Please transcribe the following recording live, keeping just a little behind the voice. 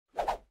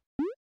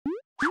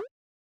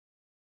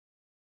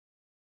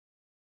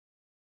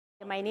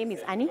My name is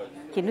Annie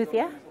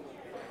Kinuthia.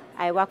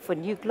 I work for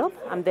New Globe.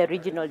 I'm the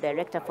Regional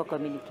Director for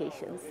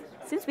Communications.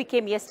 Since we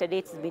came yesterday,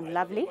 it's been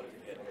lovely.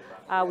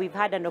 We've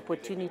had an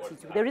opportunity.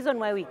 The reason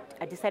why we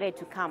decided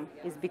to come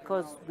is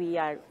because we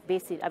are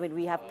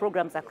we have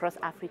programs across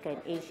Africa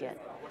and Asia.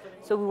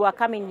 So we were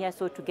coming here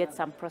to get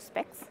some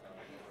prospects.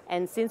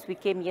 And since we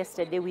came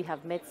yesterday, we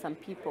have met some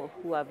people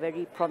who are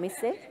very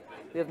promising.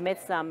 We have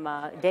met some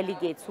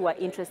delegates who are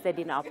interested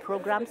in our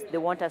programs. They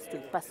want us to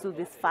pursue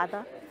this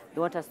further. They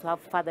want us to have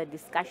further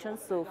discussions.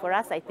 So for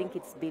us, I think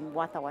it's been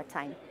worth our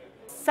time.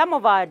 Some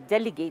of our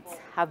delegates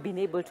have been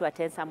able to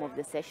attend some of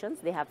the sessions.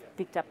 They have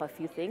picked up a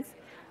few things.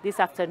 This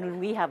afternoon,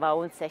 we have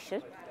our own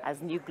session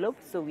as New Globe.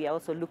 So we are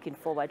also looking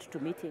forward to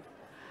meeting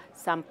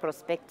some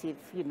prospective,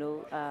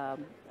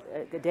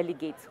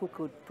 delegates who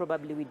could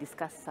probably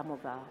discuss some of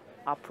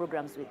our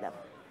programs with them.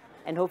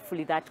 And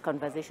hopefully that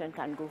conversation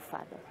can go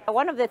further.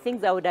 One of the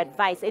things I would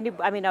advise, I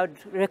would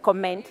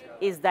recommend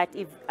is that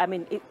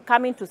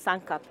coming to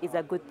SANCAP is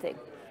a good thing.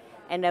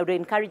 And I would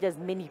encourage as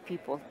many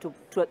people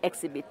to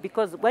exhibit,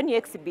 because when you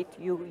exhibit,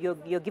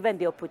 you're given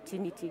the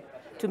opportunity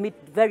to meet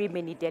very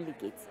many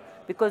delegates.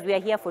 Because we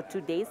are here for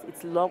 2 days,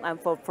 it's long, and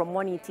from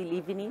morning till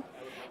evening.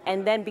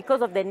 And then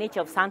because of the nature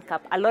of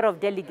SANCAP, a lot of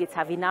delegates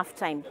have enough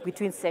time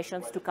between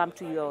sessions to come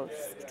to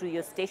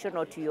your station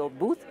or to your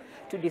booth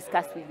to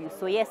discuss with you.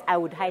 So yes, I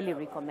would highly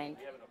recommend.